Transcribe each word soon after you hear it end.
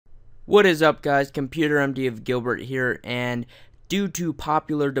What is up, guys? Computer MD of Gilbert here, and due to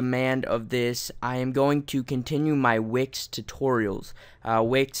popular demand of this, I am going to continue my Wix tutorials.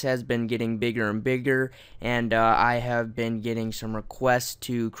 Wix has been getting bigger and bigger, and I have been getting some requests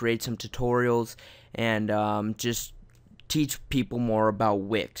to create some tutorials and just teach people more about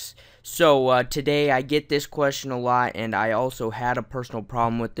Wix. So today I get this question a lot, and I also had a personal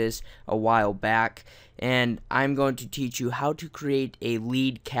problem with this a while back, and I'm going to teach you how to create a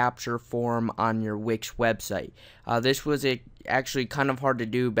lead capture form on your Wix website. This was actually kind of hard to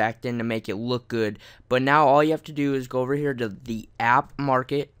do back then to make it look good, but now all you have to do is go over here to the app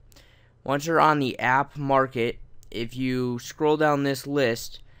market. Once you're on the app market, if you scroll down this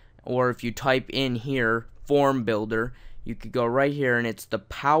list, or if you type in here form builder, you could go right here, and it's the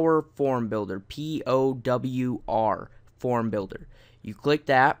Power Form Builder, POWR Form Builder. You click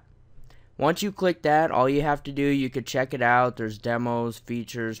that. Once you click that, all you have to do, you could check it out. There's demos,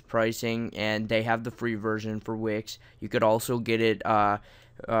 features, pricing, and they have the free version for Wix. You could also get it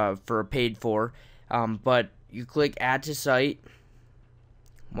for paid for, but you click Add to Site.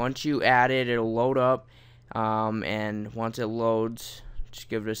 Once you add it, it'll load up, and once it loads, just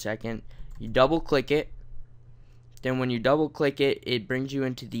give it a second. You double click it. Then when you double click it, it brings you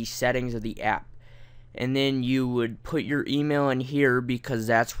into the settings of the app. And then you would put your email in here because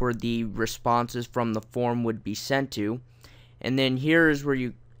that's where the responses from the form would be sent to. And then here is where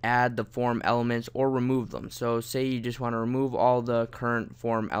you add the form elements or remove them. So say you just want to remove all the current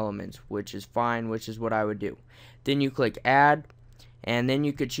form elements, which is fine, which is what I would do. Then you click add, and then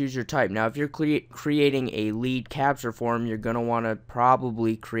you could choose your type. Now if you're creating a lead capture form, you're going to want to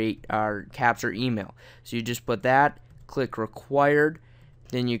probably create our capture email. So you just put that, click required,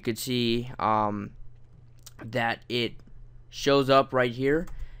 then you could see that it shows up right here.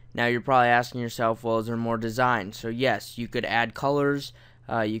 Now you're probably asking yourself, well, is there more design? So yes, you could add colors,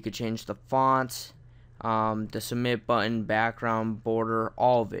 you could change the fonts, the submit button, background, border,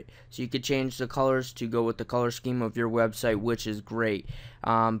 all of it. So you could change the colors to go with the color scheme of your website, which is great.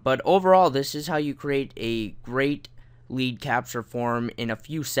 But overall, this is how you create a great lead capture form in a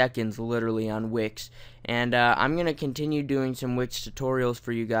few seconds, literally, on Wix. And I'm going to continue doing some Wix tutorials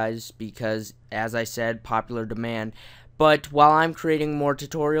for you guys because, as I said, popular demand. But while I'm creating more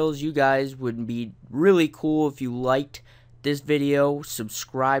tutorials, you guys would be really cool if you liked this video.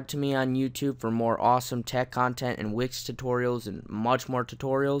 Subscribe to me on YouTube for more awesome tech content and Wix tutorials and much more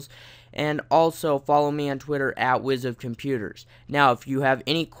tutorials. And also follow me on Twitter at Wiz of Computers. Now, if you have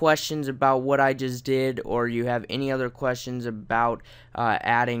any questions about what I just did, or you have any other questions about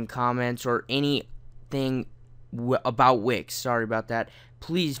adding comments or anything about Wix, sorry about that,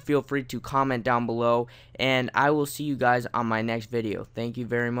 please feel free to comment down below, and I will see you guys on my next video. Thank you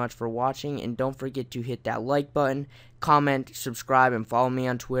very much for watching, and don't forget to hit that like button, comment, subscribe, and follow me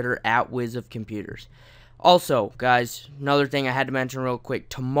on Twitter at Wiz of Computers. Also, guys, another thing I had to mention real quick.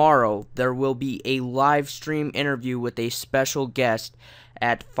 Tomorrow, there will be a live stream interview with a special guest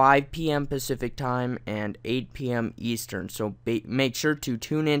at 5 p.m. Pacific Time and 8 p.m. Eastern. So make sure to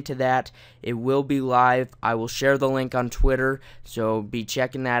tune into that. It will be live. I will share the link on Twitter, so be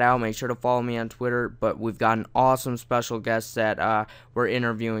checking that out. Make sure to follow me on Twitter. But we've got an awesome special guest that we're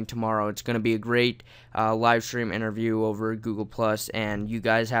interviewing tomorrow. It's going to be a great live stream interview over Google+, and you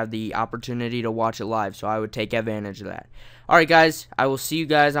guys have the opportunity to watch it live, so I would take advantage of that. Alright, guys, I will see you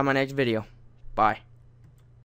guys on my next video. Bye.